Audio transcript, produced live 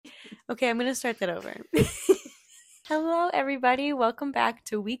Okay, I'm going to start that over. Hello, everybody. Welcome back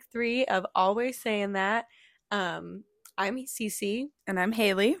to week 3 of Always Sayin That. I'm CC. And I'm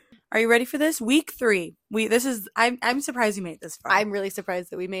Hayley. Are you ready for this? Week 3. I'm surprised you made this far. I'm really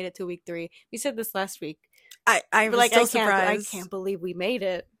surprised that we made it to week 3. We said this last week. I was still surprised. I can't believe we made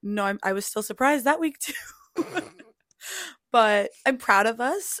it. No, I was still surprised that week too. But I'm proud of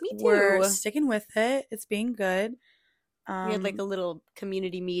us. Me too. We're sticking with it. It's being good. We had like a little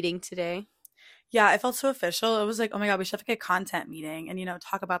community meeting today. Yeah, it felt so official. It was like, oh my God, we should have like a content meeting and,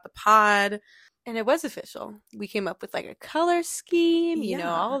 talk about the pod. And it was official. We came up with like a color scheme, Yeah.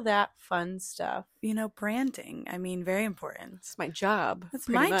 All that fun stuff. Branding. I mean, very important. It's my job. It's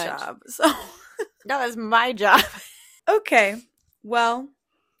my job. So no, that's my job. Okay. Well,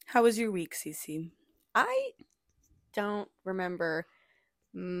 how was your week, Cece? I don't remember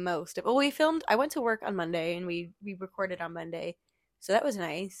most of. Well, we filmed. I went to work on Monday, and we recorded on Monday, so that was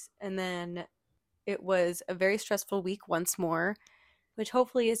nice. And then it was a very stressful week once more, which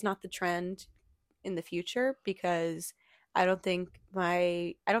hopefully is not the trend in the future because I don't think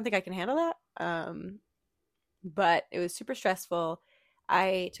I can handle that. But it was super stressful.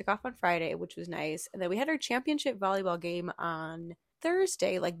 I took off on Friday, which was nice, and then we had our championship volleyball game on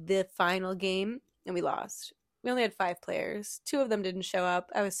Thursday, like the final game, and we lost. We only had 5 players. 2 of them didn't show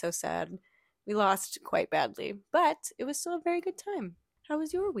up. I was so sad. We lost quite badly, but it was still a very good time. How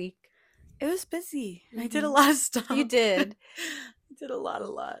was your week? It was busy. I did a lot of stuff. You did. I did a lot.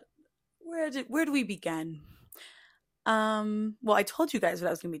 Where do we begin? Well, I told you guys what I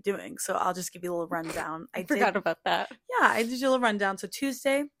was going to be doing, so I'll just give you a little rundown. I forgot about that. Yeah, I did a little rundown. So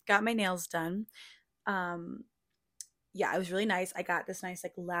Tuesday, got my nails done. Yeah, it was really nice. I got this nice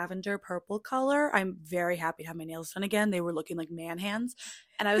like lavender purple color. I'm very happy to have my nails done again. They were looking like man hands,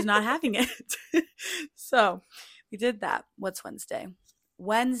 and I was not having it. So we did that. What's Wednesday?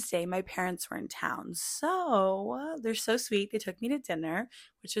 Wednesday, my parents were in town. So they're so sweet. They took me to dinner,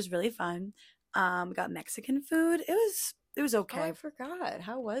 which was really fun. We got Mexican food. It was okay. Oh, I forgot.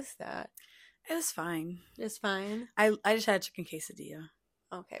 How was that? It was fine. It's fine. I just had a chicken quesadilla.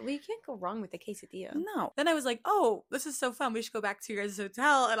 Okay. Well, you can't go wrong with a quesadilla. No. Then I was like, oh, this is so fun. We should go back to your guys'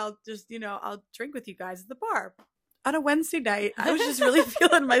 hotel and I'll just, I'll drink with you guys at the bar. On a Wednesday night, I was just really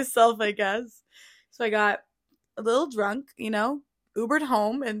feeling myself, I guess. So I got a little drunk, Ubered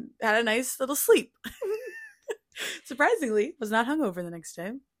home and had a nice little sleep. Surprisingly, was not hungover the next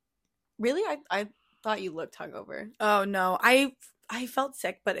day. Really? I thought you looked hungover. Oh, no. I felt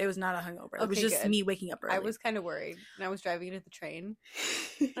sick, but it was not a hangover. Okay, it was just good. Me waking up early. I was kind of worried. And I was driving into the train.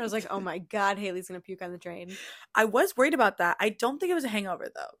 I was like, oh my God, Haley's going to puke on the train. I was worried about that. I don't think it was a hangover,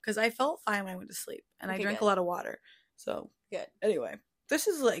 though, because I felt fine when I went to sleep. And I drank a lot of water. So, good. Anyway, this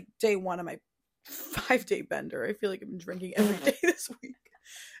is like day 1 of my 5-day bender. I feel like I've been drinking every day this week.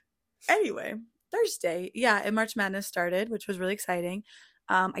 Anyway, Thursday. Yeah, and March Madness started, which was really exciting.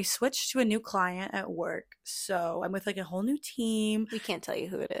 I switched to a new client at work, so I'm with like a whole new team. We can't tell you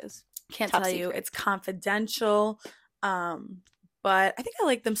who it is. Can't tell you. It's confidential. But I think I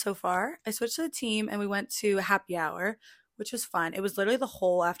like them so far. I switched to the team and we went to a happy hour, which was fun. It was literally the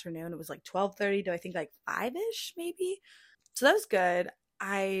whole afternoon. It was like 12:30 to I think like 5-ish maybe. So that was good.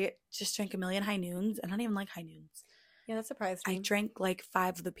 I just drank a million high noons. I don't even like high noons. Yeah, that surprised me. I drank like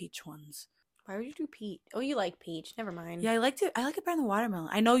 5 of the peach ones. Why would you do peach? Oh, you like peach. Never mind. Yeah, I like it better than the watermelon.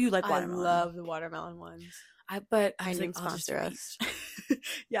 I know you like watermelon. I love the watermelon ones. But High Noon sponsor us.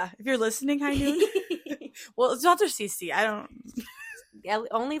 Yeah, if you're listening, High Noon. Well, sponsor CC. I don't. Yeah,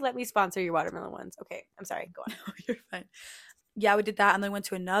 only let me sponsor your watermelon ones. Okay, I'm sorry. Go on. No, you're fine. Yeah, we did that, and then went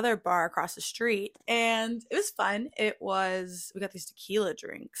to another bar across the street, and it was fun. We got these tequila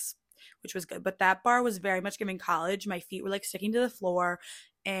drinks, which was good. But that bar was very much giving college. My feet were like sticking to the floor.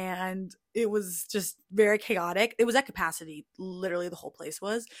 And it was just very chaotic. It was at capacity, literally the whole place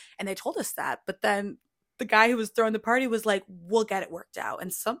was. And they told us that. But then the guy who was throwing the party was like, we'll get it worked out.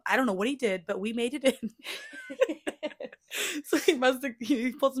 And I don't know what he did, but we made it in. So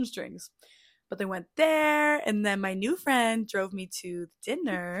he pulled some strings. But they went there. And then my new friend drove me to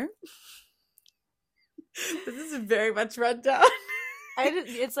dinner. This is very much rundown.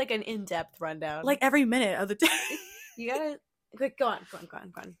 It's like an in-depth rundown. Like every minute of the day. You gotta... Quick, go on.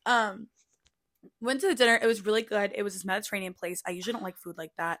 Went to the dinner. It was really good. It was this Mediterranean place. I usually don't like food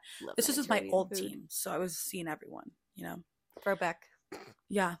like that. This was with my old team, so I was seeing everyone. Throwback.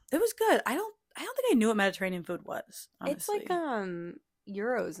 Yeah, it was good. I don't think I knew what Mediterranean food was. Honestly. It's like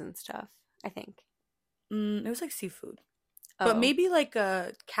euros and stuff. I think. It was like seafood, but maybe like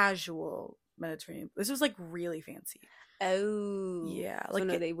a casual Mediterranean. This was like really fancy. Oh. Yeah, So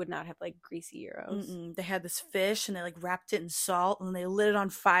no, they would not have like greasy gyros. they had this fish and they like wrapped it in salt and they lit it on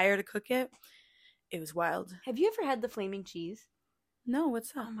fire to cook it. It was wild. Have you ever had the flaming cheese? No,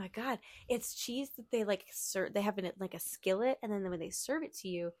 what's that? Oh my god, it's cheese that they like serve. They have it in like a skillet, and then when they serve it to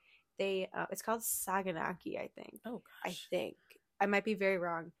you, they it's called saganaki, I think. Oh I gosh. think I might be very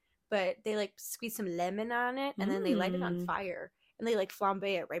wrong, but they like squeeze some lemon on it, and then they light it on fire, and they like flambe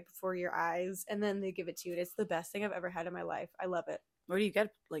it right before your eyes, and then they give it to you. And it's the best thing I've ever had in my life. I love it. Where do you get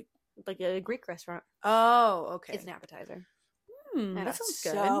Like a Greek restaurant. Oh, okay. It's an appetizer. That sounds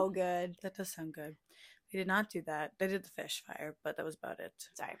good. So good. That does sound good. We did not do that. They did the fish fire, but that was about it.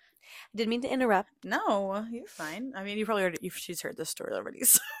 Sorry, I didn't mean to interrupt. No, you're fine. I mean, you probably she's heard this story already.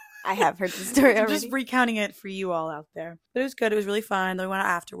 So. I have heard the story already. I'm just recounting it for you all out there. But it was good. It was really fun. Then we went out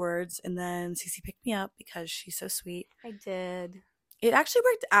afterwards, and then CC picked me up because she's so sweet. I did. It actually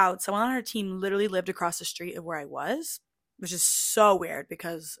worked out. Someone on her team literally lived across the street of where I was, which is so weird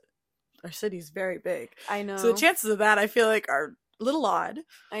because our city's very big. I know. So the chances of that, I feel like, are a little odd.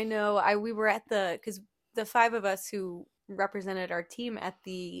 I know. We were at because the 5 of us who represented our team at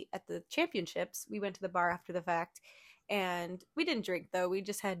the championships, we went to the bar after the fact, and we didn't drink though. We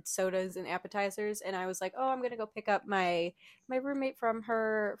just had sodas and appetizers, and I was like, "Oh, I'm gonna go pick up my roommate from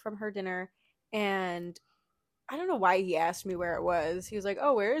her dinner," and I don't know why he asked me where it was. He was like,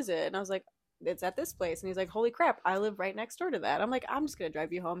 "Oh, where is it?" And I was like, "It's at this place." And he's like, "Holy crap, I live right next door to that." I'm like, "I'm just gonna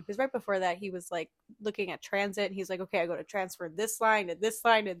drive you home," because right before that he was like looking at transit, and he's like, "Okay, I go to transfer this line to this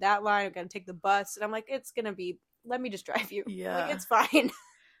line to that line. I'm gonna take the bus," and I'm like, "It's gonna be. Let me just drive you. Yeah, like, it's fine."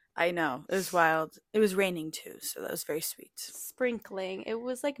 I know. It was wild. It was raining too, so that was very sweet. Sprinkling. It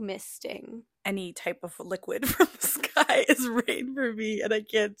was like misting. Any type of liquid from the sky is rain for me, and I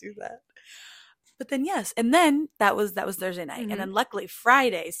can't do that. But then yes, and then that was Thursday night, and then luckily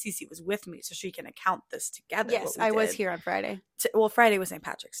Friday, Cece was with me, so she can account this together. Yes, I was here on Friday. Well, Friday was St.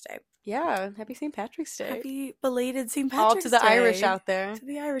 Patrick's Day. Yeah, happy St. Patrick's Day. Happy belated St. Patrick's Day. All to the Irish out there. To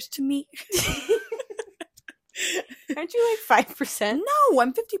the Irish, to me. Aren't you like 5%? No,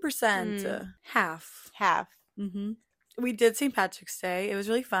 I'm 50%. Half. Mm-hmm. We did St. Patrick's Day. It was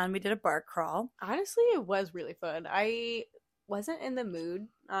really fun. We did a bar crawl. Honestly, it was really fun. I wasn't in the mood,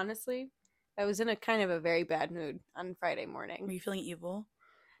 honestly. I was in a kind of a very bad mood on Friday morning. Were you feeling evil?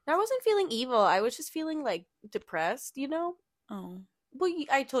 No, I wasn't feeling evil. I was just feeling like depressed, you know? Oh. Well,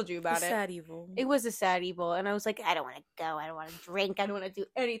 I told you about it. Sad evil. It was a sad evil. And I was like, I don't want to go. I don't want to drink. I don't want to do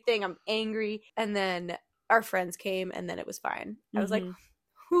anything. I'm angry. And then our friends came, and then it was fine. I was like,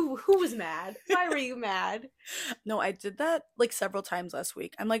 who was mad? Why were you mad? No, I did that like several times last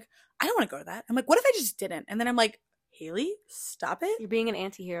week. I'm like, I don't want to go to that. I'm like, what if I just didn't? And then I'm like, Hayley, stop it. You're being an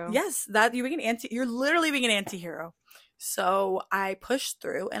anti-hero. Yes, you're literally being an anti-hero. So I pushed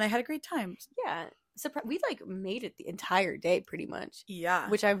through, and I had a great time. Yeah. We like made it the entire day pretty much. Yeah.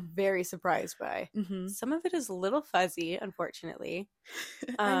 Which I'm very surprised by. Some of it is a little fuzzy, unfortunately.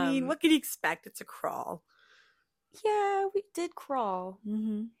 I mean, what could you expect? It's a crawl. Yeah, we did crawl.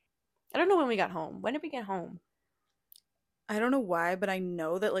 I don't know when we got home. When did we get home? I don't know why, but I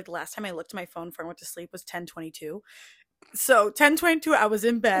know that like last time I looked at my phone before I went to sleep was 10:22. So 10:22, I was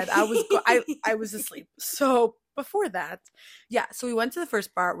in bed. I was asleep. So before that, yeah. So we went to the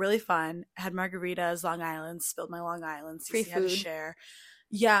first bar, really fun. Had margaritas, Long Island. Spilled my Long Island. Free food. Had to share.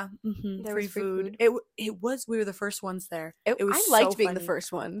 Yeah, there free was free food. It was. We were the first ones there. It was. I liked so being funny. the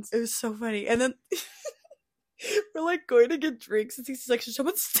first ones. It was so funny, and then. We're like going to get drinks, and he's like, should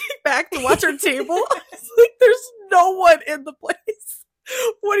someone stay back to watch our table? I was like, there's no one in the place.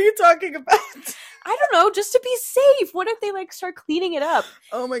 What are you talking about? I don't know, just to be safe. What if they like start cleaning it up?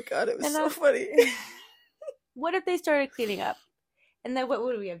 Oh my god, it was so funny. What if they started cleaning up? And then what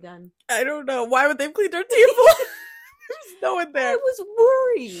would we have done? I don't know. Why would they have cleaned our table? There's no one there. I was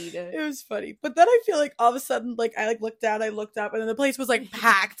worried. It was funny. But then I feel like all of a sudden, like I like looked down, I looked up, and then the place was like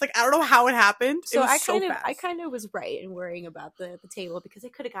packed. Like I don't know how it happened. So I fast. kind of was right in worrying about the table because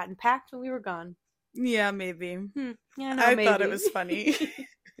it could have gotten packed when we were gone. Yeah, maybe. Yeah, no, I maybe. thought it was funny.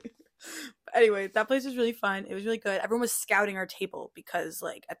 But anyway, that place was really fun. It was really good. Everyone was scouting our table because,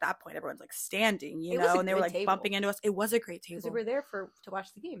 like, at that point, everyone's like standing, you know, and they were like bumping into us. It was a great table. Because we were there to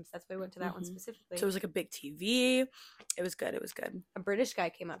watch the games. That's why we went to that one specifically. So it was like a big TV. It was good. It was good. A British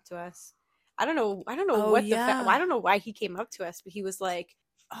guy came up to us. I don't know I don't know why he came up to us, but he was like,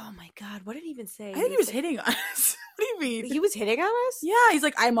 "Oh my god, what did he even say?" I think he was hitting on us. What do you mean? He was hitting on us? Yeah, he's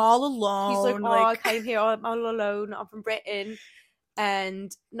like, "I'm all alone." He's like, "Oh, I came here. I'm all alone. I'm from Britain,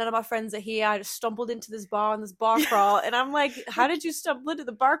 and none of my friends are here. I just stumbled into this bar on this bar crawl." And I'm like, "How did you stumble into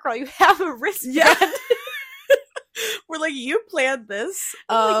the bar crawl? You have a wristband." Yeah. We're like, you planned this.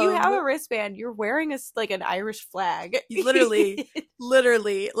 Like, you have a wristband. You're wearing like an Irish flag.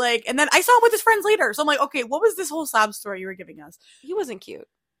 Literally. Like, and then I saw him with his friends later. So I'm like, okay, what was this whole sob story you were giving us? He wasn't cute.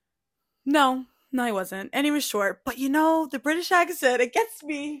 No, he wasn't. And he was short. But the British accent, it gets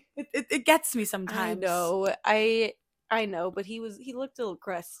me. It gets me sometimes. I know, but he looked a little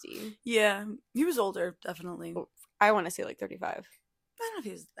crusty. Yeah, he was older, definitely. I want to say like 35. I don't know if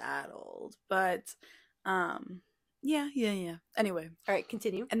he was that old, but yeah. Anyway. All right,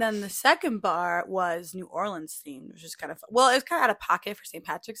 continue. And then the second bar was New Orleans themed, which is kind of fun. Well, it was kind of out of pocket for St.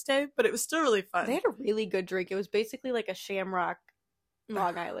 Patrick's Day, but it was still really fun. They had a really good drink. It was basically like a Shamrock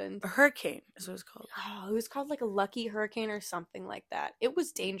Long Island. A hurricane is what it was called. Oh, it was called like a Lucky Hurricane or something like that. It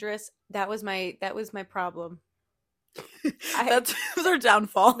was dangerous. That was my problem. That was our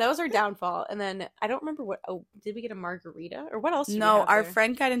downfall. That was our downfall. And then I don't remember did we get a margarita or what else? No, our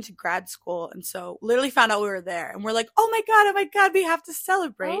friend got into grad school, and so literally found out we were there, and we're like, oh my god, we have to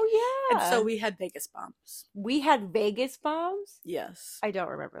celebrate. Oh yeah. And so we had Vegas bombs. We had Vegas bombs? Yes. I don't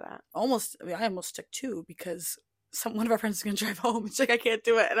remember that. I almost took 2 because one of our friends was gonna drive home. She's like, I can't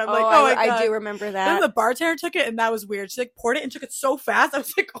do it, and I'm like, oh my god. I do remember that. Then the bartender took it, and that was weird. She like poured it and took it so fast. I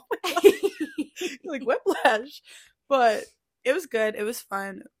was like, oh my god, like whiplash. But it was good. It was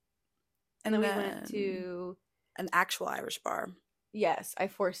fun. And then we went to an actual Irish bar. Yes, I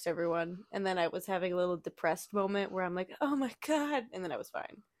forced everyone. And then I was having a little depressed moment where I'm like, oh my god. And then I was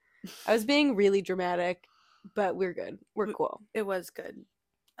fine. I was being really dramatic, but we're good. We're cool. It was good.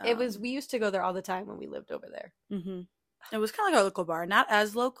 We used to go there all the time when we lived over there. Mm-hmm. It was kind of like our local bar. Not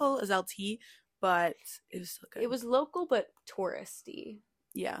as local as LT, but it was still good. It was local, but touristy.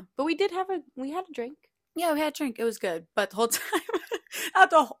 Yeah. But we had a drink. Yeah, we had a drink. It was good. But the whole time,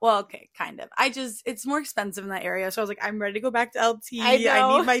 okay, kind of. It's more expensive in that area. So I was like, I'm ready to go back to LT. I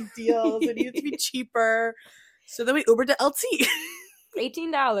need my deals. I need it to be cheaper. So then we Ubered to LT.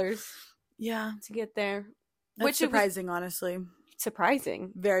 $18. Yeah. To get there. Which surprising, honestly.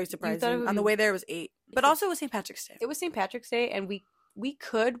 Surprising. Very surprising. On the way there, it was 8. But also it was St. Patrick's Day. It was St. Patrick's Day, and we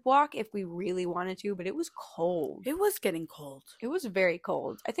could walk if we really wanted to, but it was cold. It was getting cold. It was very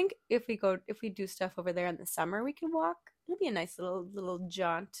cold. I think if we do stuff over there in the summer, we can walk. It'll be a nice little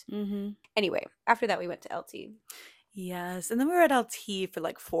jaunt. Mm-hmm. Anyway, after that, we went to LT. Yes, and then we were at LT for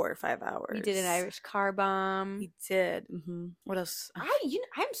like 4 or 5 hours. We did an Irish car bomb. We did. Mm-hmm. What else?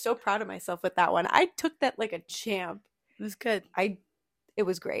 I'm so proud of myself with that one. I took that like a champ. It was good. It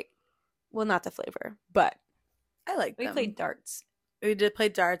was great. Well, not the flavor, but I liked them. We played darts. We did play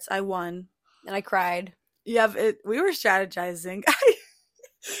darts. I won. And I cried. Yeah, we were strategizing.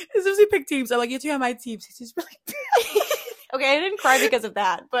 As soon as we picked teams, I'm like, you two have my team. She's really bad. Okay, I didn't cry because of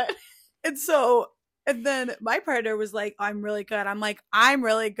that, but... And then my partner was like, I'm really good. I'm like, I'm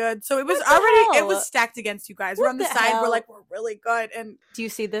really good. So it was stacked against you guys. We're on the side. We're like, we're really good. And do you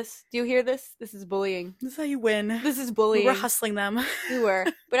see this? Do you hear this? This is bullying. This is how you win. This is bullying. We were hustling them. We were.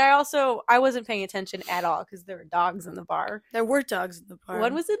 But I wasn't paying attention at all because there were dogs in the bar. There were dogs in the bar.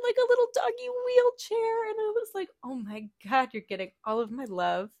 One was in like a little doggy wheelchair. And I was like, oh my God, you're getting all of my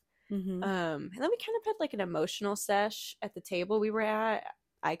love. Mm-hmm. And then we kind of had like an emotional sesh at the table we were at.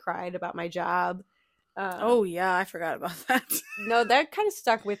 I cried about my job. Oh yeah, I forgot about that. No, that kind of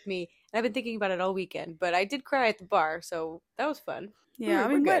stuck with me. And I've been thinking about it all weekend, but I did cry at the bar, so that was fun. Yeah,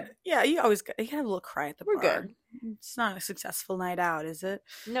 we're good. Yeah, you have a little cry at the bar. We're good. It's not a successful night out, is it?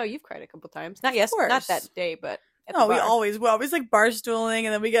 No, you've cried a couple times. Not that day, but we always like bar stooling,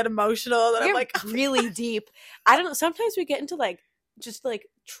 and then we get emotional. And I'm like, really deep. I don't know. Sometimes we get into like just like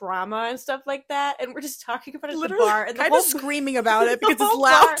trauma and stuff like that, and we're just talking about it at the bar and kind of screaming about it because it's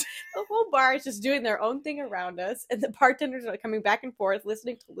loud. The whole bar is just doing their own thing around us, and the bartenders are coming back and forth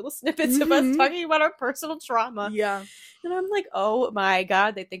listening to little snippets of us talking about our personal trauma. Yeah. And I'm like, oh my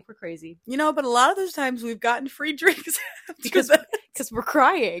God, they think we're crazy. But a lot of those times we've gotten free drinks because we're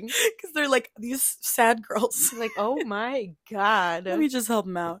crying. Because they're like these sad girls. Like, oh my God. Let me just help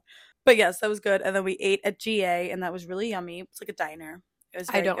them out. But yes, that was good. And then we ate at GA, and that was really yummy. It's like a diner. It was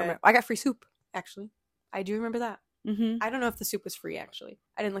I don't good. remember. I got free soup, actually. I do remember that. Mm-hmm. I don't know if the soup was free, actually.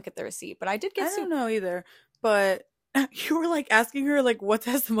 I didn't look at the receipt, but I did get soup. I don't know either. But you were like asking her like what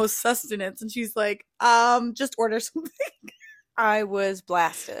has the most sustenance, and she's like, just order something. I was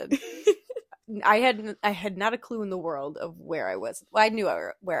blasted. I had not a clue in the world of where I was. Well, I knew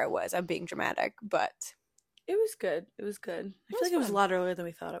where I was. I'm being dramatic, but it was good. It was good. I feel like it was a lot earlier than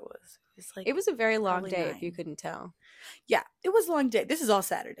we thought it was. It was a very long day, if you couldn't tell. Yeah, it was a long day. This is all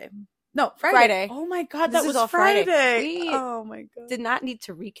Saturday. No, Friday. Oh my God, that was all Friday. Oh my God. Did not need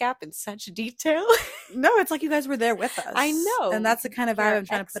to recap in such detail. No, it's like you guys were there with us. I know. And that's the kind of vibe I'm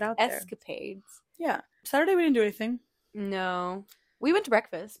trying to put out there. Escapades. Yeah. Saturday we didn't do anything. No. We went to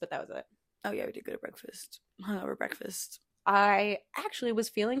breakfast, but that was it. Oh yeah, we did go to breakfast. Hungover breakfast. I actually was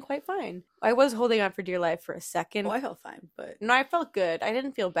feeling quite fine. I was holding on for dear life for a second. Oh, I felt fine, but No, I felt good. I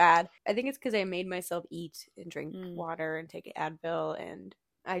didn't feel bad. I think it's because I made myself eat and drink water and take Advil, and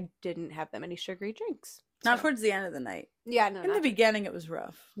I didn't have that many sugary drinks. not towards the end of the night. Yeah, no. In the beginning, it was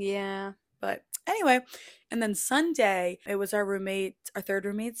rough. Yeah. But anyway, and then Sunday, it was our third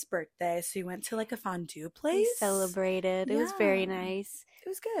roommate's birthday, so we went to like a fondue place. We celebrated. It was very nice. It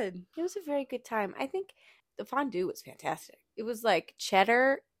was good. It was a very good time. I think the fondue was fantastic. It was like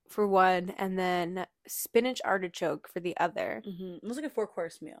cheddar for one, and then spinach artichoke for the other. It was like a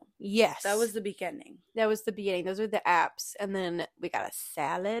 4-course meal. Yes. That was the beginning. That was the beginning. Those were the apps. And then we got a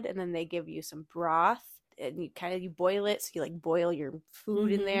salad, and then they give you some broth. And you boil it, so you like boil your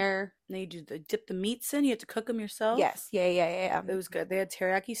food in there. And then you dip the meats in. You have to cook them yourself. Yes, yeah. It was good. They had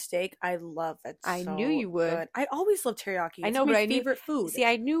teriyaki steak. I love it. I knew you would. Good. I always love teriyaki. I know, it's but my favorite food. See,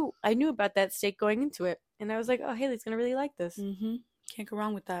 I knew about that steak going into it, and I was like, oh, Haley's gonna really like this. Can't go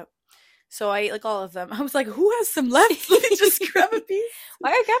wrong with that. So I ate like all of them. I was like, who has some left? Let me just grab a piece.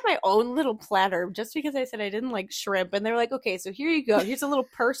 Well, I got my own little platter just because I said I didn't like shrimp. And they were like, okay, so here you go. Here's a little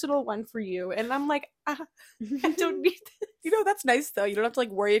personal one for you. And I'm like, I don't need this. You know, that's nice though. You don't have to like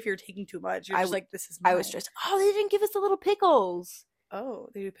worry if you're taking too much. You're just like, this is mine. I was just, they didn't give us the little pickles. Oh,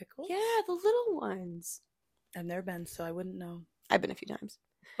 they do pickles? Yeah, the little ones. I've never been, so I wouldn't know. I've been a few times.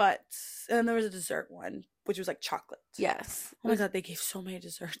 But, and then there was a dessert one, which was like chocolate. Yes. Oh my god, they gave so many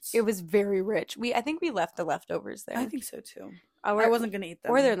desserts. It was very rich. I think we left the leftovers there. I think so too. I wasn't going to eat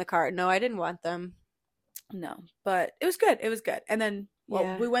them. Or they're in the car. No, I didn't want them. No, but it was good. It was good. And then,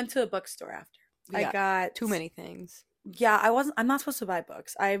 we went to a bookstore after. I got too many things. Yeah, I'm not supposed to buy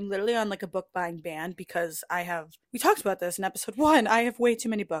books. I'm literally on like a book buying ban because we talked about this in episode 1. I have way too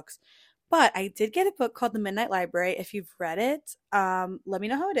many books. But I did get a book called The Midnight Library. If you've read it, let me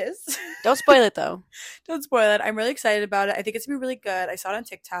know how it is. Don't spoil it, though. Don't spoil it. I'm really excited about it. I think it's going to be really good. I saw it on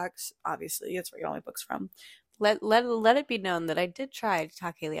TikToks. Obviously, it's where you get all my books from. Let it be known that I did try to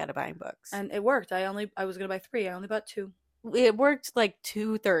talk Haley out of buying books. And it worked. I was going to buy 3. I only bought 2. It worked like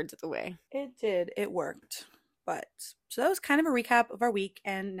 2/3 of the way. It did. It worked. So that was kind of a recap of our week.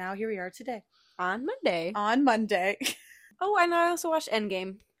 And now here we are today. On Monday. Oh, and I also watched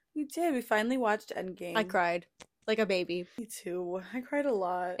Endgame. We did. We finally watched Endgame. I cried like a baby. Me too. I cried a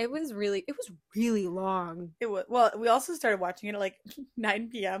lot. It was really long. It was. Well, we also started watching it at like 9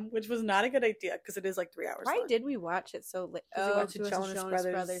 p.m., which was not a good idea because it is like 3 hours. Why long. did we watch it so late? We watched the Jonas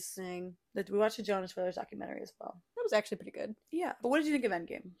Brothers thing. We watched the Jonas Brothers documentary as well. That was actually pretty good. Yeah. But what did you think of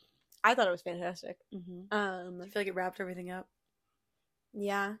Endgame? I thought it was fantastic. Do you feel like it wrapped everything up?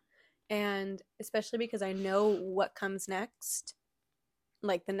 Yeah. And especially because I know what comes next.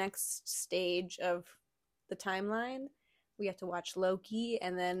 Like the next stage of the timeline, we have to watch Loki,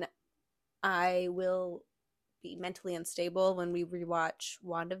 and then I will be mentally unstable when we rewatch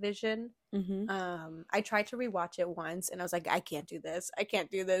WandaVision. I tried to rewatch it once, and I was like, I can't do this.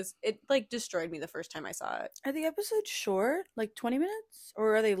 It like destroyed me the first time I saw it. Are the episodes short, like 20 minutes,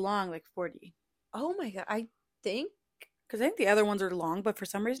 or are they long, like 40? Oh my god, I think. Because I think the other ones are long, but for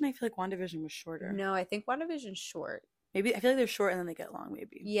some reason I feel like WandaVision was shorter. No, I think WandaVision's short. Maybe I feel like they're short and then they get long,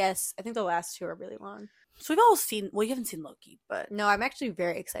 maybe. Yes, I think the last 2 are really long. So we've all seen, well, you haven't seen Loki, but... No, I'm actually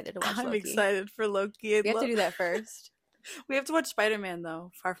very excited to watch Loki. I'm excited for Loki. We have to do that first. We have to watch Spider-Man,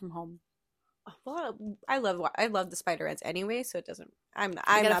 though, Far From Home. Well, I love the Spider-Mans anyway, so it doesn't... I'm not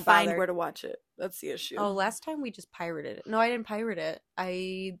find bothered where to watch it. That's the issue. Oh, last time we just pirated it. No, I didn't pirate it.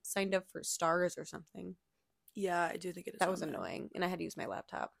 I signed up for Stars or something. Yeah, I do think it is. That was annoying, and I had to use my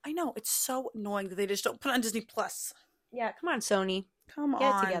laptop. I know, it's so annoying that they just don't put it on Disney Plus. Yeah, come on, Sony. Get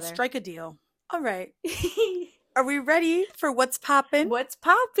it together. Strike a deal. All right. Are we ready for what's poppin'? What's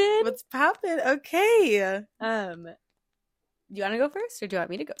poppin'? Okay. Do you want to go first, or do you want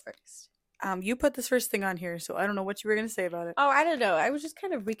me to go first? You put this first thing on here, so I don't know what you were gonna say about it. Oh, I don't know. I was just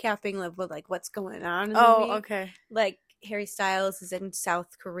kind of recapping what's going on in the week. Okay. Like, Harry Styles is in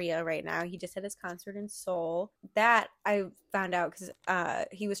South Korea right now. He just had his concert in Seoul. That I found out because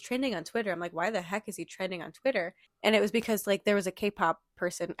he was trending on Twitter. I'm like, why the heck is he trending on Twitter? And it was because like there was a K-pop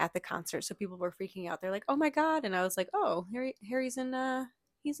person at the concert, so people were freaking out. They're like, oh my god! And I was like, oh, Harry's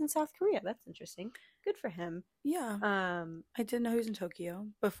he's in South Korea. That's interesting. Good for him. Yeah. I didn't know he was in Tokyo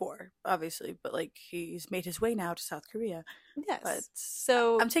before, obviously, but like he's made his way now to South Korea. Yes. But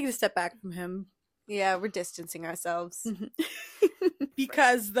so I'm taking a step back from him. Yeah, we're distancing ourselves.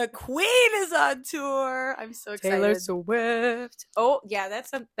 Because the Queen is on tour. I'm so excited. Taylor Swift. Oh, yeah,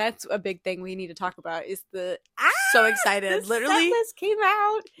 that's a big thing we need to talk about is so excited. The Literally set list came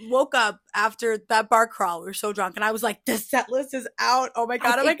out. woke up after that bar crawl. We were so drunk and I was like, the set list is out. Oh my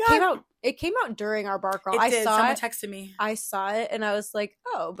god, oh my god. It came out during our bar crawl. It did. Someone it. texted me. I saw it and I was like,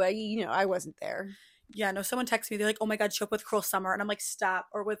 oh, but I wasn't there. Yeah, no, someone texted me. They're like, oh my god, show up with Cruel Summer. And I'm like, stop.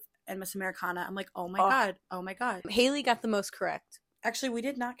 Or with and Miss Americana. I'm like, oh my god. Oh my god. Hayley got the most correct. Actually, we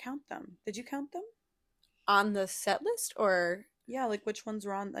did not count them. Did you count them? On the set list or? Yeah, like which ones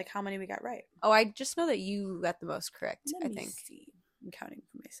were on, like how many we got right. Oh, I just know that you got the most correct, Let I me think. See. I'm counting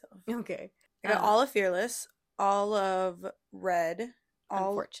for myself. Okay. I got all of Fearless, all of Red,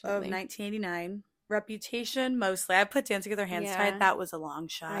 all of 1989. Reputation, mostly. I put Dancing with Their Hands Tied. That was a long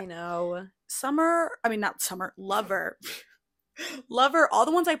shot. I know. Lover. Lover, all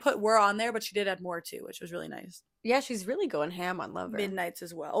the ones I put were on there, but she did add more too, which was really nice. Yeah, she's really going ham on Lover. Midnights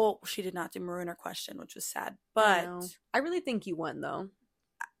as well. Oh, she did not do Maroon or Question, which was sad. But I really think you won, though.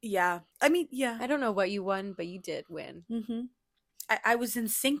 Yeah. I mean, yeah. I don't know what you won, but you did win. Mm-hmm. I was in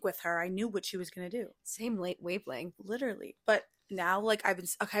sync with her. I knew what she was going to do. Same late wavelength. Literally. But now, like, I've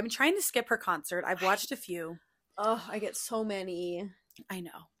been trying to skip her concert. I've watched a few. Oh, I get so many. I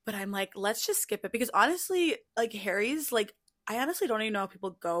know. But I'm like, let's just skip it. Because honestly, like, Harry's, like, I honestly don't even know if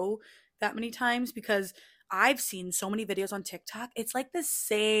people go that many times because I've seen so many videos on TikTok. It's like the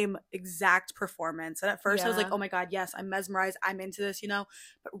same exact performance. And at first I was like, oh my God, yes, I'm mesmerized. I'm into this,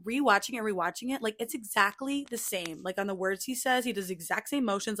 But rewatching it, like it's exactly the same. Like on the words he says, he does the exact same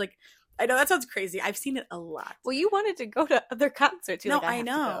motions. Like I know that sounds crazy. I've seen it a lot. Well, you wanted to go to other concerts. No, I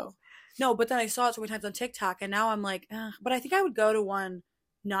know. No, but then I saw it so many times on TikTok and now I'm like, but I think I would go to one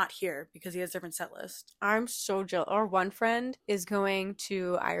not here because he has a different set list. I'm so jealous. Our one friend is going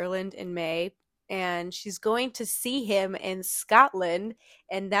to Ireland in May. And she's going to see him in Scotland,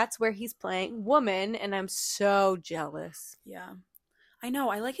 and that's where he's playing Woman, and I'm so jealous. Yeah. I know.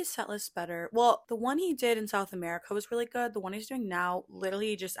 I like his set list better. Well, the one he did in South America was really good. The one he's doing now,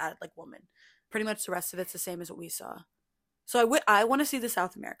 literally just added, like, Woman. Pretty much the rest of it's the same as what we saw. So I want to see the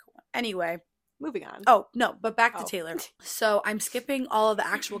South America one. Anyway. Moving on. Oh, no, but back to Taylor. So I'm skipping all of the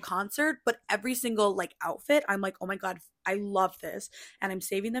actual concert, but every single, like, outfit, I'm like, oh my God, I love this. And I'm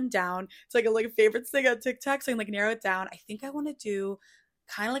saving them down. It's like a favorites thing on TikTok, so I can, like, narrow it down. I think I want to do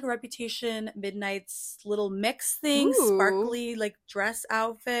kind of like a Reputation Midnight's little mix thing. Ooh. Sparkly, like, dress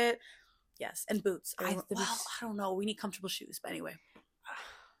outfit. Yes, and boots. I don't know. We need comfortable shoes, but anyway.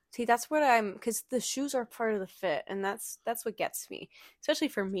 See, that's what because the shoes are part of the fit, and that's what gets me. Especially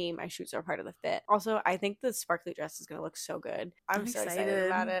for me, my shoes are part of the fit. Also, I think the sparkly dress is going to look so good. I'm so excited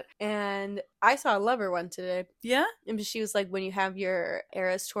about it. And I saw a Lover one today. Yeah? And she was like, when you have your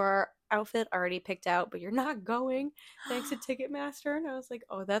Eras Tour outfit already picked out, but you're not going thanks to Ticketmaster. And I was like,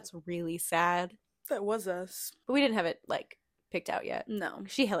 oh, that's really sad. That was us. But we didn't have it, like, picked out yet. No.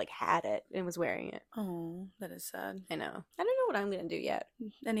 She had it and was wearing it. Oh, that is sad. I know. I don't know what I'm going to do yet.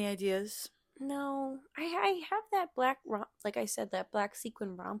 Any ideas? No. I have that black, like I said, that black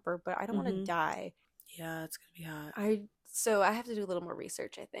sequin romper, but I don't want to dye. Yeah, it's going to be hot. So I have to do a little more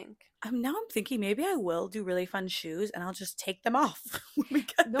research, I think. Now I'm thinking maybe I will do really fun shoes and I'll just take them off when we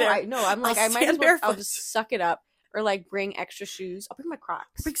get there. I'm like, I might as well, I'll just suck it up or like bring extra shoes. I'll bring my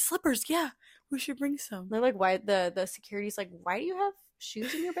Crocs. Bring slippers, yeah. We should bring some. They're like, why the security's like, why do you have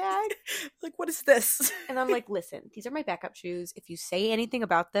shoes in your bag? Like, what is this? And I'm like, listen, these are my backup shoes. If you say anything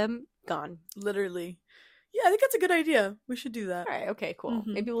about them, gone. Literally. Yeah, I think that's a good idea. We should do that. All right, okay, cool.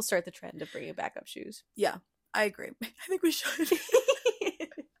 Mm-hmm. Maybe we'll start the trend of bringing backup shoes. Yeah, I agree. I think we should.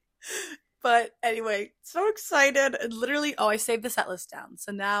 But anyway, so excited. And literally, I saved the set list down.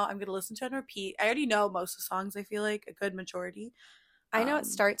 So now I'm going to listen to it and repeat. I already know most of the songs, I feel like, a good majority. I know it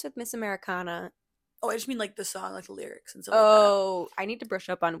starts with Miss Americana. Oh, I just mean like the song, like the lyrics and stuff like that. I need to brush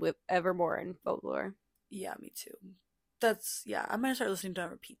up on Evermore and Folklore. Yeah, me too. I'm going to start listening to it on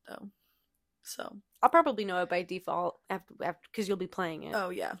repeat though. So I'll probably know it by default after because you'll be playing it. Oh,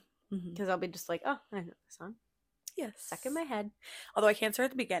 yeah. Because I'll be just like, oh, I know the song. Yes. Stuck in my head. Although I can't start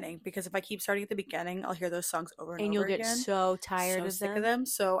at the beginning because if I keep starting at the beginning, I'll hear those songs over and over again. And you'll get so tired of sick of them.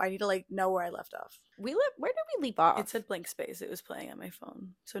 So I need to like know where I left off. Where did we leave off? It said Blank Space. It was playing on my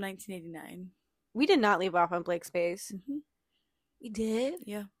phone. So 1989. We did not leave off on Blank Space. Mm-hmm. We did?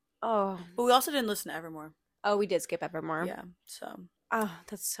 Yeah. Oh. But we also didn't listen to Evermore. Oh, we did skip Evermore. Yeah. So. Oh,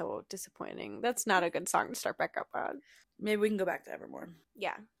 that's so disappointing. That's not a good song to start back up on. Maybe we can go back to Evermore.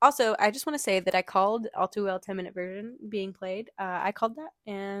 Yeah. Also, I just want to say that I called All Too Well 10-minute version being played. I called that,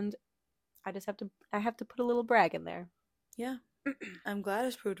 and I have to put a little brag in there. Yeah. I'm glad I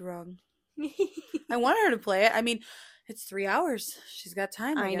was proved wrong. I want her to play it. I mean, it's 3 hours. She's got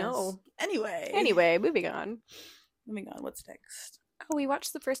time, I I guess. know. Anyway, Anyway, moving on. moving on. What's next? Oh, we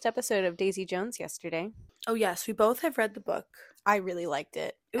watched the first episode of Daisy Jones yesterday. Oh yes, we both have read the book. I really liked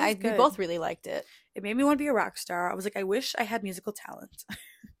it. It was We good. both really liked it. It made me want to be a rock star. I was like, I wish I had musical talent.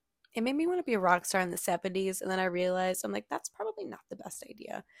 It made me want to be a rock star in the 70s, and then I realized, I'm like, that's probably not the best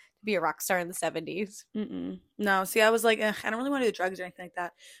idea to be a rock star in the 70s. No, see, I was like, I don't really want to do drugs or anything like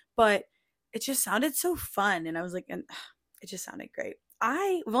that, but it just sounded so fun, and I was like, and it just sounded great.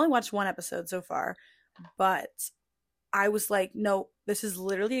 We've only watched one episode so far, but I was like, no, this is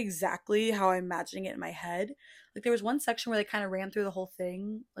literally exactly how I'm imagining it in my head. Like, there was one section where they kind of ran through the whole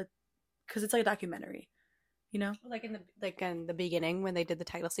thing, like, because it's like a documentary, you know? Like in the beginning when they did the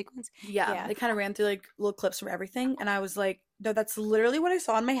title sequence. Yeah. They kind of ran through like little clips from everything, and I was like, no, that's literally what I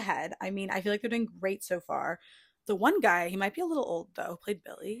saw in my head. I mean, I feel like they're doing great so far. The one guy, he might be a little old though, played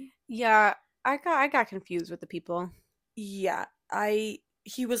Billy. Yeah, I got confused with the people. Yeah,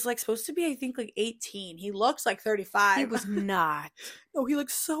 he was like supposed to be, I think, like 18. He looks like 35. He was not. No, he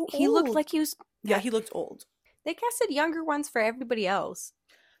looks so old. He looked like he was. Yeah, he looked old. They casted younger ones for everybody else.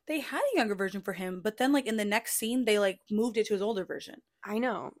 They had a younger version for him, but then like in the next scene, they like moved it to his older version. I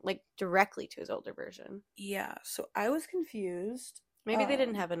know, like directly to his older version. Yeah, so I was confused. Maybe they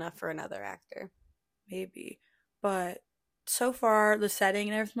didn't have enough for another actor. Maybe, but so far the setting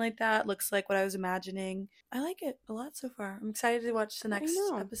and everything like that looks like what I was imagining. I like it a lot so far. I'm excited to watch the next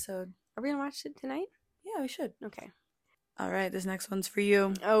episode. Are we gonna watch it tonight? Yeah, we should. Okay. All right, this next one's for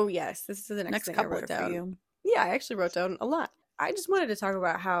you. Oh yes, this is the next thing couple I wrote down. for you. Yeah, I actually wrote down a lot. I just wanted to talk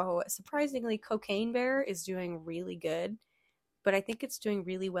about how surprisingly Cocaine Bear is doing really good, but I think it's doing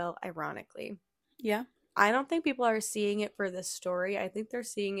really well ironically. Yeah. I don't think people are seeing it for the story. I think they're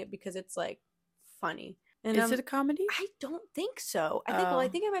seeing it because it's like funny. And is it a comedy? I don't think so. I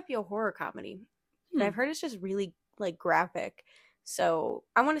think it might be a horror comedy. But I've heard it's just really like graphic. So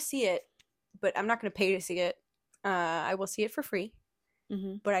I want to see it, but I'm not going to pay to see it. I will see it for free.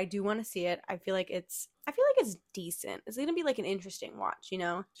 But I do want to see it. I feel like it's decent. It's going to be like an interesting watch, you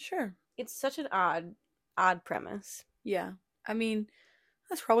know? Sure. It's such an odd premise. Yeah. I mean,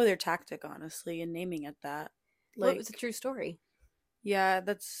 that's probably their tactic, honestly, in naming it that. Like, well, it was a true story. Yeah,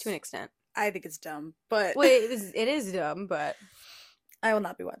 that's to an extent. I think it's dumb, but well, it is dumb, but I will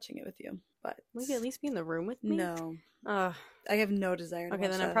not be watching it with you. But will you at least be in the room with me? No. I have no desire to watch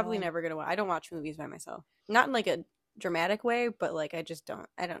then I'm probably never gonna watch. I don't watch movies by myself. Not in like a dramatic way, but like I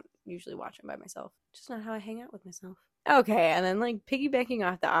don't usually watch them by myself. Just not how I hang out with myself. Okay, and then like piggybacking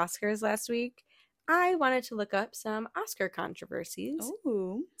off the Oscars last week, I wanted to look up some Oscar controversies.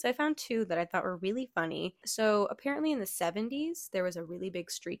 Oh. So I found two that I thought were really funny. So apparently in the 70s, there was a really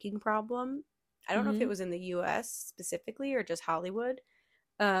big streaking problem. I don't know if it was in the US specifically or just Hollywood.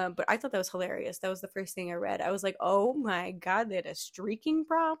 But I thought that was hilarious. That was the first thing I read. I was like, oh my God, they had a streaking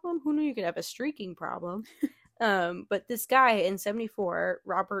problem? Who knew you could have a streaking problem? But this guy in 74,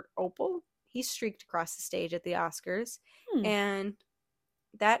 Robert Opel, he streaked across the stage at the Oscars. And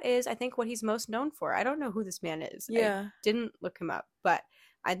that is, I think, what he's most known for. I don't know who this man is. Yeah. I didn't look him up, but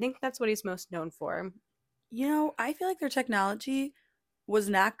I think that's what he's most known for. You know, I feel like their technology was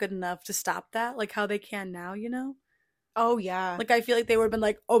not good enough to stop that, like how they can now, you know? Oh, yeah. Like, I feel like they would have been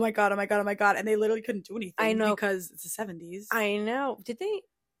like, oh my God, oh my God, oh my God, and they literally couldn't do anything. I know. Because it's the 70s. I know. Did they?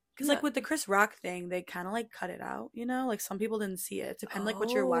 Because, like, with the Chris Rock thing, they kind of, like, cut it out, you know? Like, some people didn't see it. It depends, like,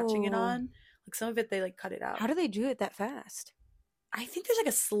 what you're watching it on. Like, some of it, they, like, cut it out. How do they do it that fast? I think there's like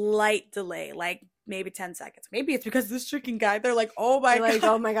a slight delay, like maybe 10 seconds. Maybe it's because this streaking guy, they're like, oh my God. Like,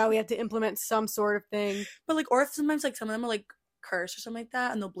 oh my God, we have to implement some sort of thing. But like, or sometimes like some of them are like curse or something like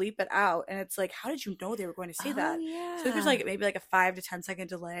that, and they'll bleep it out. And it's like, how did you know they were going to say that? Yeah. So there's like maybe like a 5 to 10 second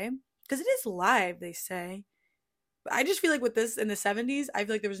delay. Because it is live, they say. But I just feel like with this in the 70s, I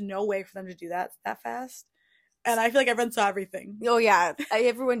feel like there was no way for them to do that fast. And I feel like everyone saw everything. Oh yeah,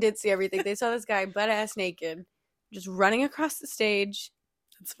 everyone did see everything. They saw this guy butt-ass naked. Just running across the stage.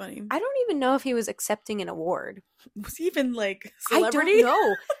 That's funny. I don't even know if he was accepting an award. Was he even like celebrity? I don't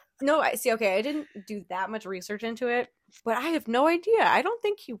know. No, I see. Okay, I didn't do that much research into it, but I have no idea. I don't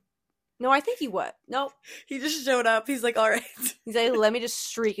think he. No, I think he what? Nope. He just showed up. He's like, all right. He's like, let me just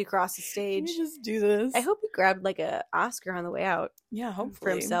streak across the stage. Let me just do this. I hope he grabbed like a Oscar on the way out. Yeah, hopefully for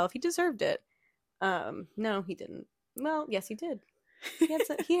himself. He deserved it. No, he didn't. Well, yes, he did.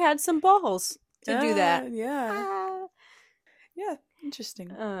 He had some balls to do that. Yeah. Yeah,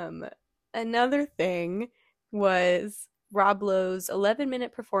 interesting. Another thing was Rob Lowe's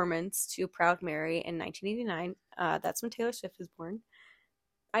 11-minute performance to Proud Mary in 1989. That's when Taylor Swift was born.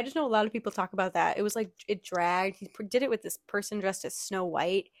 I just know a lot of people talk about that. It was like, it dragged. He did it with this person dressed as Snow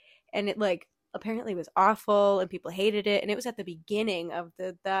White, and it like apparently was awful and people hated it, and it was at the beginning of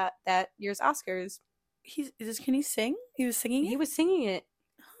that year's Oscars. Can he sing? He was singing He it? was singing it,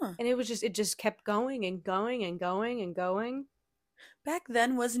 Huh. and it just kept going and going and going and going. Back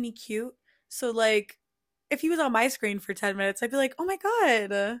then, wasn't he cute? So like, if he was on my screen for 10 minutes, I'd be like, oh my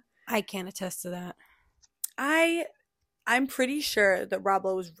god. I can't attest to that. I'm pretty sure that Rob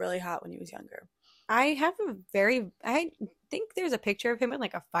Lowe was really hot when he was younger. I think there's a picture of him in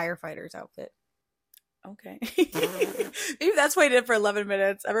like a firefighter's outfit. Okay. Maybe that's why he did it for 11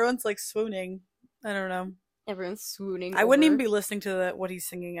 minutes. Everyone's like swooning. I don't know. Everyone's swooning. I wouldn't even be listening to what he's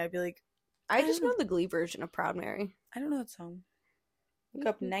singing. I'd be like, I just know the Glee version of Proud Mary. I don't know that song. Look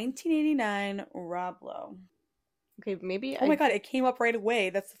up 1989 Rob Lowe. Okay, maybe. Oh my god, it came up right away.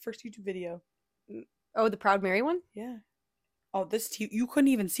 That's the first YouTube video. Oh, the Proud Mary one? Yeah. Oh, you couldn't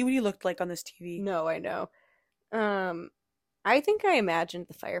even see what he looked like on this TV. No, I know. I think I imagined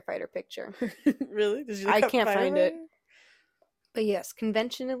the firefighter picture. Really? Did you I can't find it. But yes,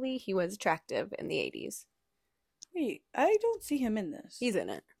 conventionally, he was attractive in the 80s. Wait, I don't see him in this. He's in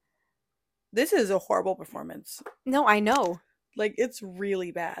it. This is a horrible performance. No, I know. Like, it's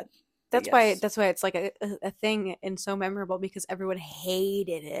really bad. That's why it's like a thing and so memorable, because everyone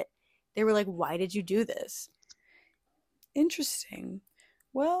hated it. They were like, why did you do this? Interesting.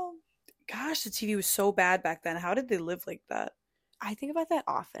 Well, gosh, the TV was so bad back then. How did they live like that? I think about that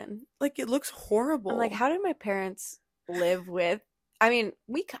often. Like, it looks horrible. I'm like, how did my parents live with? I mean,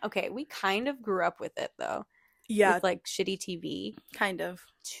 we kind of grew up with it though. Yeah, with like shitty TV, kind of,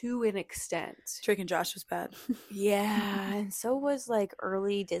 to an extent. Drake and Josh was bad. Yeah, and so was like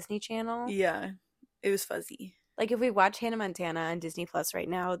early Disney Channel. Yeah, it was fuzzy. Like if we watch Hannah Montana on Disney Plus right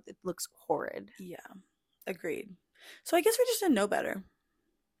now, it looks horrid. Yeah, agreed. So I guess we just didn't know better.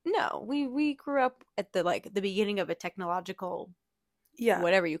 No, we grew up at the beginning of a technological, yeah,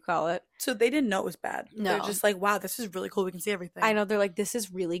 whatever you call it. So they didn't know it was bad. No, they're just like, wow, this is really cool. We can see everything. I know, they're like, this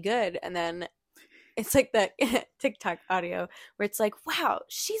is really good, and then it's like that TikTok audio where it's like, wow,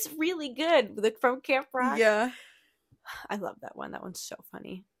 she's really good, like from Camp Rock. Yeah, I love that one. That one's so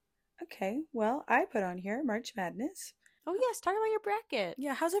funny. Okay, well, I put on here March Madness. Oh yes, talk about your bracket.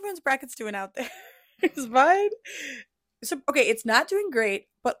 Yeah, how's everyone's brackets doing out there? It's fine. So okay, it's not doing great,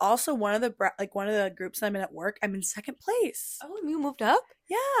 but also one of the groups that I'm in at work, I'm in second place. Oh, you moved up?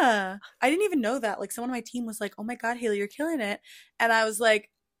 Yeah, I didn't even know that. Like, someone on my team was like, "Oh my god, Hayley, you're killing it," and I was like,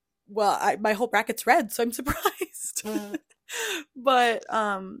 "Well, my whole bracket's red, so I'm surprised." But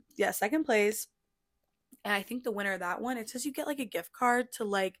yeah, second place, and I think the winner of that one, it says you get like a gift card to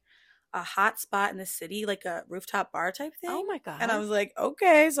like a hot spot in the city, like a rooftop bar type thing. Oh my god! And I was like,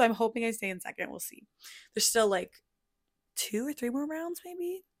 okay, so I'm hoping I stay in second. We'll see. There's still like 2 or 3 more rounds,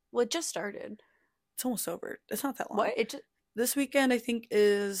 maybe. Well, it just started. It's almost over. It's not that long. What? This weekend, I think,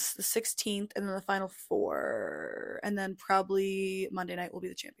 is the 16th, and then the final 4, and then probably Monday night will be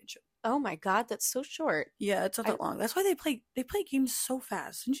the championship. Oh my god, that's so short. Yeah, it's not that long. That's why they play games so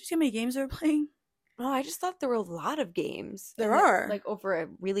fast. Didn't you see how many games they were playing? Oh, I just thought there were a lot of games. There are. Like over a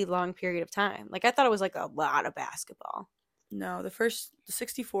really long period of time. Like I thought it was like a lot of basketball. No, the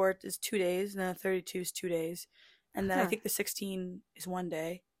 64 is 2 days, and then the 32 is 2 days. And then I think the 16 is 1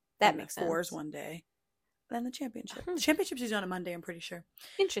 day. That makes sense. 4 is sense. 1 day. Then the championship. The championship's usually on a Monday, I'm pretty sure.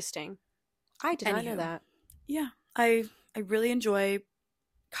 Interesting. I did not know that. Yeah. I really enjoy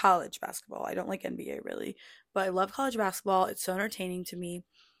college basketball. I don't like NBA really, but I love college basketball. It's so entertaining to me.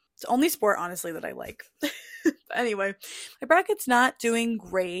 It's the only sport, honestly, that I like. But anyway, my bracket's not doing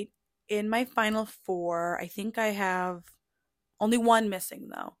great. In my final 4, I think I have only 1 missing,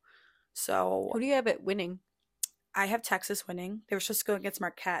 though. So who do you have it winning? I have Texas winning. They were supposed to go against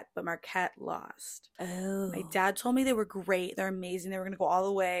Marquette, but Marquette lost. Oh. My dad told me they were great. They're amazing. They were going to go all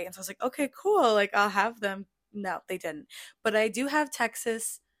the way. And so I was like, okay, cool. Like, I'll have them. No, they didn't. But I do have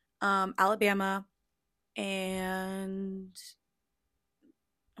Texas, Alabama, and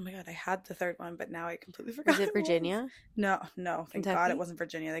oh my god, I had the third one, but now I completely forgot. Was it Virginia? No, thank Kentucky? God it wasn't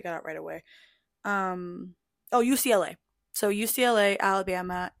Virginia. They got out right away. UCLA. So UCLA,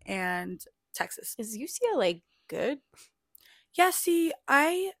 Alabama, and Texas. Is UCLA good? Yeah, see,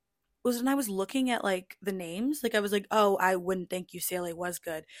 when I was looking at like the names, like I was like, oh, I wouldn't think UCLA was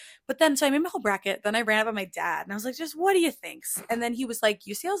good. But then so I made my whole bracket, then I ran it by my dad and I was like, just what do you think? And then he was like,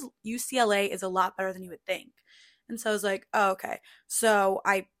 UCLA is a lot better than you would think. And so I was like, oh, okay. So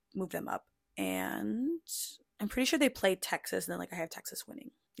I moved them up, and I'm pretty sure they played Texas, and then like I have Texas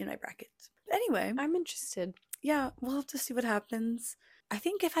winning in my bracket. But anyway, I'm interested. Yeah, we'll have to see what happens. I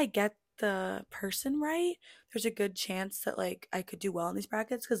think if I get the person right, there's a good chance that like I could do well in these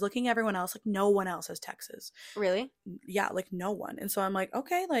brackets because looking at everyone else, like no one else has Texas. Really? Yeah, like no one. And so I'm like,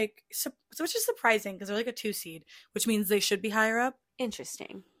 okay, like so which is surprising because they're like a 2 seed, which means they should be higher up.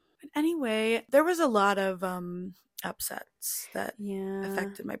 Interesting. But anyway, there was a lot of upsets that Yeah.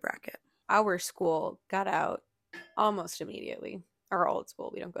 affected my bracket. Our school got out almost immediately. Our old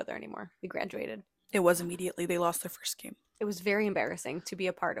school, we don't go there anymore. We graduated. It was immediately. They lost their first game. It was very embarrassing to be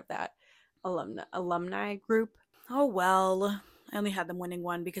a part of that alumni group. Oh well. I only had them winning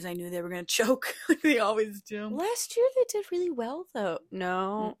one because I knew they were going to choke like they always do. Last year they did really well though.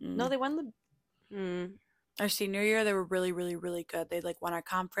 No, they won the. Our senior year, they were really, really, really good. They like won our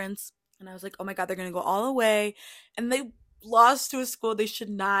conference, and I was like, oh my god, they're going to go all the way, and they lost to a school they should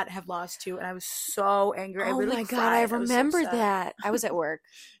not have lost to, and I was so angry. I really my god, cried. I remember that. I was at work.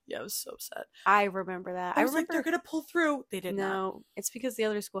 Yeah, I was so upset. I remember that. I was like, they're gonna pull through. They did not. No, it's because the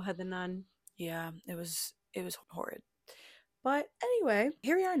other school had the nun. Yeah, it was horrid. But anyway,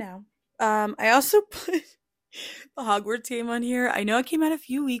 here we are now. I also put the Hogwarts game on here. I know it came out a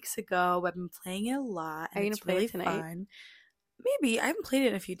few weeks ago, but I've been playing it a lot. And are you gonna play really it tonight? fun. Maybe. I haven't played it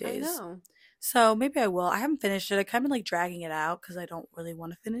in a few days. I know. So maybe I will. I haven't finished it. I kind of like dragging it out because I don't really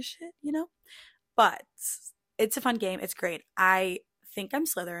want to finish it, you know? But it's a fun game. It's great. I think I'm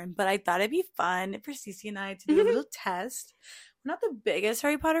Slytherin, but I thought it'd be fun for Cece and I to do a little test. We're not the biggest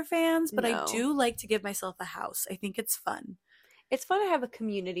Harry Potter fans, but I do like to give myself a house. I think it's fun. It's fun to have a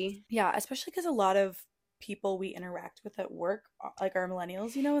community. Yeah, especially because a lot of people we interact with at work, like our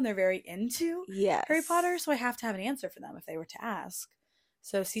millennials, you know, and they're very into Harry Potter, so I have to have an answer for them if they were to ask.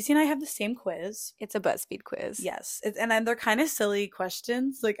 So Cece and I have the same quiz. It's a BuzzFeed quiz. Yes, and they're kind of silly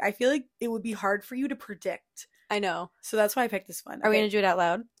questions. Like, I feel like it would be hard for you to predict. I know. So that's why I picked this one. Are we going to do it out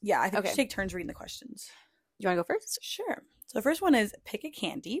loud? Yeah, I think we should take turns reading the questions. You want to go first? Sure. So the first one is pick a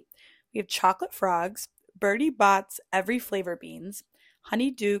candy. We have chocolate frogs, Bertie Bott's every flavor beans, Honey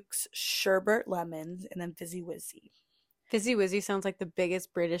Duke's sherbet lemons, and then Fizzy Wizzy. Fizzy Wizzy sounds like the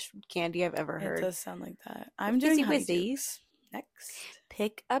biggest British candy I've ever heard. It does sound like that. I'm doing Fizzy Honey Wizzies. Dukes. Next.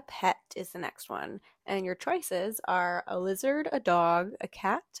 Pick a pet is the next one. And your choices are a lizard, a dog, a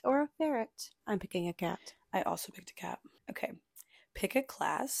cat, or a ferret. I'm picking a cat. I also picked a cat. Okay. Pick a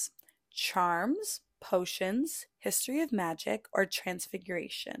class. Charms, potions, history of magic, or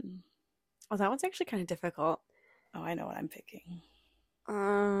transfiguration. Oh, that one's actually kind of difficult. Oh, I know what I'm picking.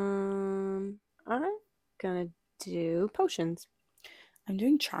 I'm gonna do potions. I'm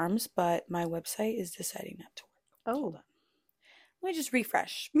doing charms, but my website is deciding not to work. Oh. Hold on. Let me just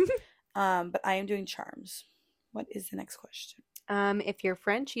refresh. But I am doing charms. What is the next question? If your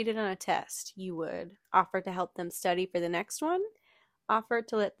friend cheated on a test, you would offer to help them study for the next one, offer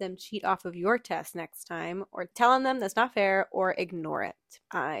to let them cheat off of your test next time, or tell them that's not fair, or ignore it.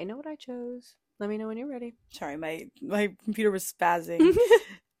 I know what I chose. Let me know when you're ready. Sorry, my computer was spazzing.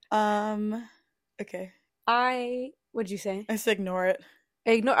 Okay. What'd you say? I said ignore it.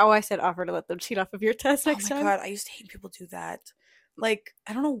 I said offer to let them cheat off of your test next time. Oh my god, I used to hate people do that. Like,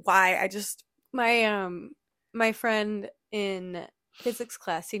 I don't know why. I just my friend in physics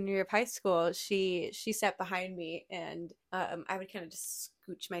class, senior year of high school, she sat behind me, and I would kind of just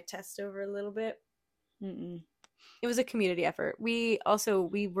scooch my test over a little bit. It was a community effort. We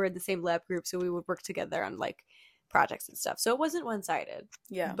were in the same lab group, so we would work together on like projects and stuff. So it wasn't one-sided.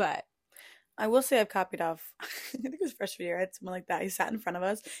 Yeah. But I will say I've copied off, I think it was freshman year, I had someone like that. He sat in front of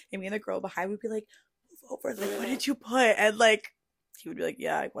us, and me and the girl behind would be like, move over, like, what did you put? And like, he would be like,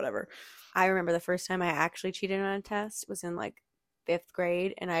 yeah, like, whatever. I remember the first time I actually cheated on a test was in like 5th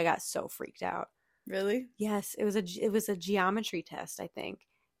grade, and I got so freaked out. Really? Yes, it was a geometry test, I think.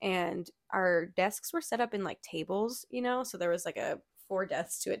 And our desks were set up in like tables, you know, so there was like 4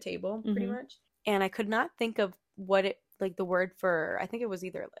 desks to a table pretty much. And I could not think of what it, like the word for, I think it was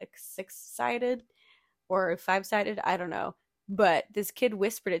either like 6-sided or 5-sided, I don't know. But this kid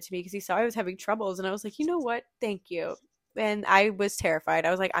whispered it to me because he saw I was having troubles, and I was like, you know what? Thank you. And I was terrified.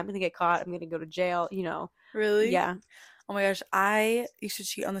 I was like, I'm going to get caught. I'm going to go to jail, you know. Really? Yeah. Oh my gosh, I used to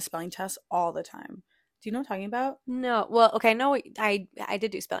cheat on the spelling test all the time. Do you know what I'm talking about? No. Well, okay, no, I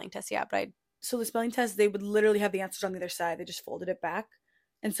did do spelling tests, yeah, but So the spelling test, they would literally have the answers on the other side. They just folded it back.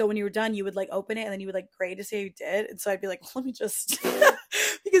 And so when you were done, you would like open it, and then you would like grade to say you did. And so I'd be like, let me just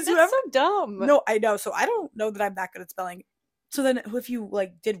because that's so dumb. No, I know. So I don't know that I'm that good at spelling. So then if you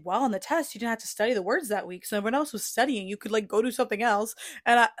like did well on the test, you didn't have to study the words that week. So everyone else was studying. You could like go do something else.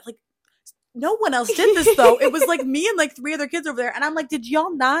 And I like no one else did this though. It was like me and like 3 other kids over there. And I'm like, did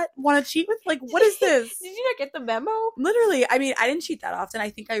y'all not want to cheat with? Like, what is this? Did you not get the memo? Literally. I mean, I didn't cheat that often. I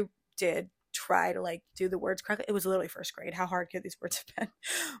think I did try to like do the words correctly. It was literally first grade. How hard could these words have been?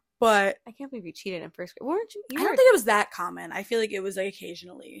 But I can't believe you cheated in first grade. Weren't you? I don't think it was that common. I feel like it was like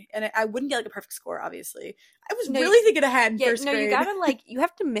occasionally, and I wouldn't get like a perfect score. Obviously, I was really thinking ahead in first grade. You gotta like you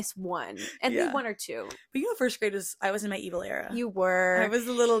have to miss one, and then one or two. But first grade I was in my evil era. You were. I was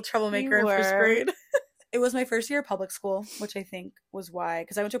a little troublemaker in first grade. It was my first year of public school, which I think was why,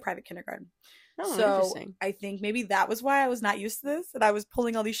 because I went to a private kindergarten. Oh, so interesting. I think maybe that was why I was not used to this, and I was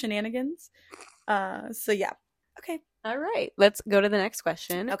pulling all these shenanigans. So yeah. Okay. All right. Let's go to the next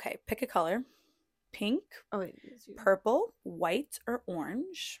question. Okay. Pick a color. Pink, wait, purple, white, or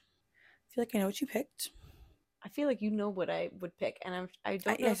orange. I feel like I know what you picked. I feel like you know what I would pick, and I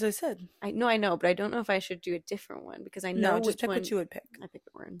don't know. As I said. I know, but I don't know if I should do a different one because I know just pick what you would pick. I picked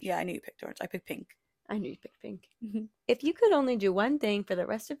orange. Yeah, I knew you picked orange. I picked pink. I knew you picked pink. Mm-hmm. If you could only do one thing for the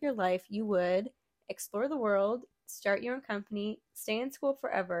rest of your life, you would explore the world, start your own company, stay in school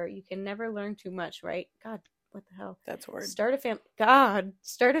forever. You can never learn too much, right? God, what the hell? That's horrid. Start a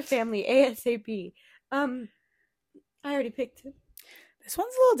family ASAP. I already picked it. This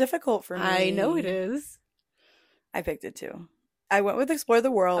one's a little difficult for me. I know it is. I picked it too. I went with explore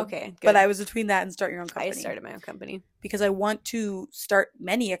the world. Okay, good. But I was between that and start your own company. I started my own company. Because I want to start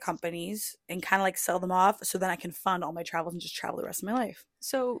many companies and kind of like sell them off so then I can fund all my travels and just travel the rest of my life.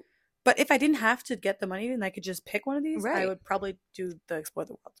 So, but if I didn't have to get the money and I could just pick one of these, right. I would probably do the explore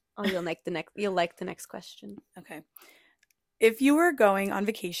the world. Oh, you'll like the next question. Okay. If you were going on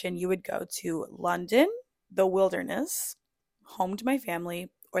vacation, you would go to London, the wilderness, home to my family,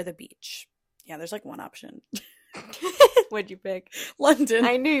 or the beach. Yeah, there's like one option. What'd you pick? London.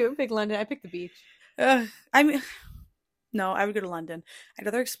 I knew you would pick London. I picked the beach. No, I would go to London. I'd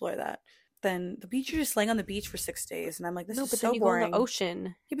rather explore that than the beach. You're just laying on the beach for 6 days, and I'm like, this is so boring. Go in the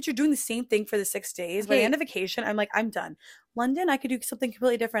ocean. Yeah, but you're doing the same thing for the 6 days. By the end of vacation, I'm like, I'm done. London, I could do something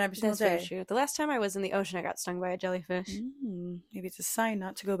completely different every single day. That's very true. The last time I was in the ocean, I got stung by a jellyfish. Maybe it's a sign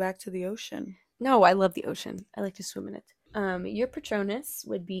not to go back to the ocean. No, I love the ocean. I like to swim in it. Your Patronus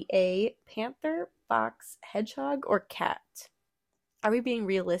would be a panther, fox, hedgehog, or cat. Are we being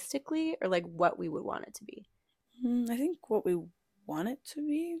realistically or like what we would want it to be? I think what we want it to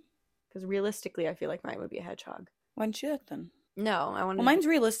be. Because realistically, I feel like mine would be a hedgehog. Why don't you do that then? No, I want. Well, mine's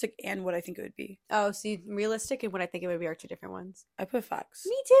realistic and what I think it would be. Oh, see, realistic and what I think it would be are two different ones. I put fox.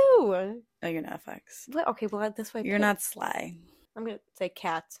 Me too. No, you're not fox. What? Okay, well, this way. You're not sly. I'm going to say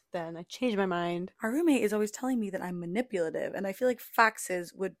cat then. I changed my mind. Our roommate is always telling me that I'm manipulative, and I feel like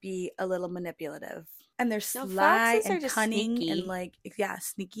foxes would be a little manipulative. And they're sly and cunning sneaky. And like, yeah,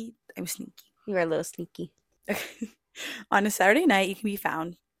 sneaky. I'm sneaky. You are a little sneaky. Okay. On a Saturday night, you can be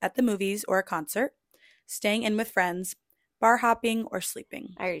found at the movies or a concert, staying in with friends, bar hopping, or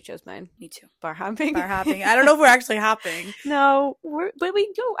sleeping. I already chose mine. Me too. Bar hopping. Bar hopping. I don't know if we're actually hopping. No, but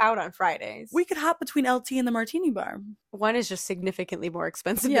we go out on Fridays. We could hop between LT and the Martini Bar. One is just significantly more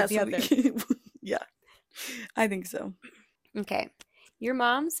expensive than the other. Yeah, I think so. Okay. Your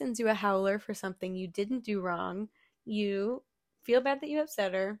mom sends you a howler for something you didn't do wrong. You feel bad that you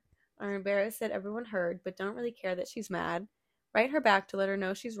upset her, are embarrassed that everyone heard, but don't really care that she's mad. Write her back to let her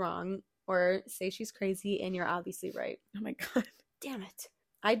know she's wrong, or say she's crazy and you're obviously right. Oh my god. Damn it.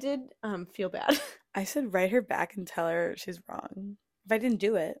 I did feel bad. I said write her back and tell her she's wrong. If I didn't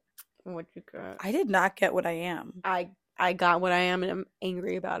do it. What'd you get? I did not get what I am. I got what I am and I'm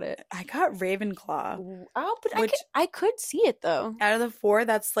angry about it. I got Ravenclaw. Oh, but I could see it though. Out of the 4,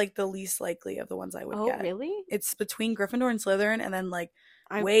 that's like the least likely of the ones I would get. Oh, really? It's between Gryffindor and Slytherin, and then like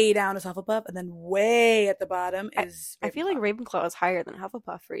way down is Hufflepuff, and then way at the bottom is I feel like Ravenclaw is higher than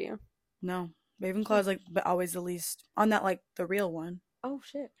Hufflepuff for you. No. Ravenclaw is like always the least on that, like the real one. Oh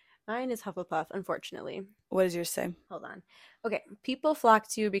shit. Mine is Hufflepuff, unfortunately. What does yours say? Hold on. Okay. People flock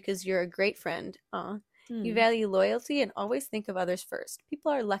to you because you're a great friend. You value loyalty and always think of others first.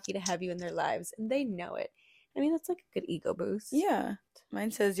 People are lucky to have you in their lives, and they know it. I mean, that's like a good ego boost. Yeah.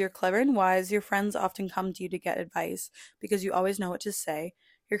 Mine says, you're clever and wise. Your friends often come to you to get advice because you always know what to say.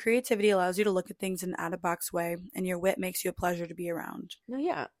 Your creativity allows you to look at things in an out-of-box way, and your wit makes you a pleasure to be around. No,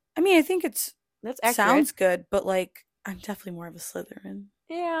 yeah. I mean, I think that's accurate. Sounds good, but like, I'm definitely more of a Slytherin.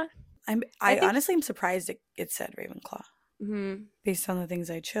 Yeah. I honestly am surprised it said Ravenclaw. Mm-hmm. Based on the things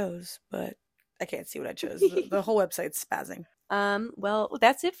I chose, but I can't see what I chose. The whole website's spazzing. Well,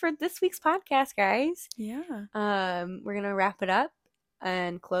 that's it for this week's podcast, guys. Yeah. We're gonna wrap it up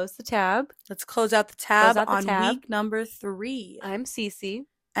and close the tab. Let's close out the tab on week number 3. I'm CC.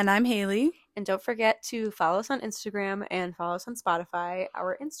 And I'm Hayley. And don't forget to follow us on Instagram and follow us on Spotify.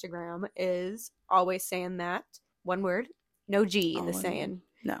 Our Instagram is Always Sayin That. One word. No G in the saying.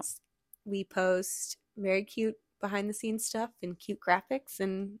 No. We post very cute behind the scenes stuff and cute graphics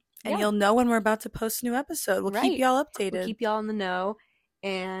and And Yeah. you'll know when we're about to post a new episode. We'll keep Right. y'all updated. We'll keep y'all in the know.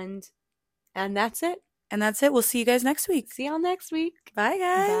 And that's it. And that's it. We'll see you guys next week. See y'all next week. Bye,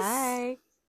 guys. Bye.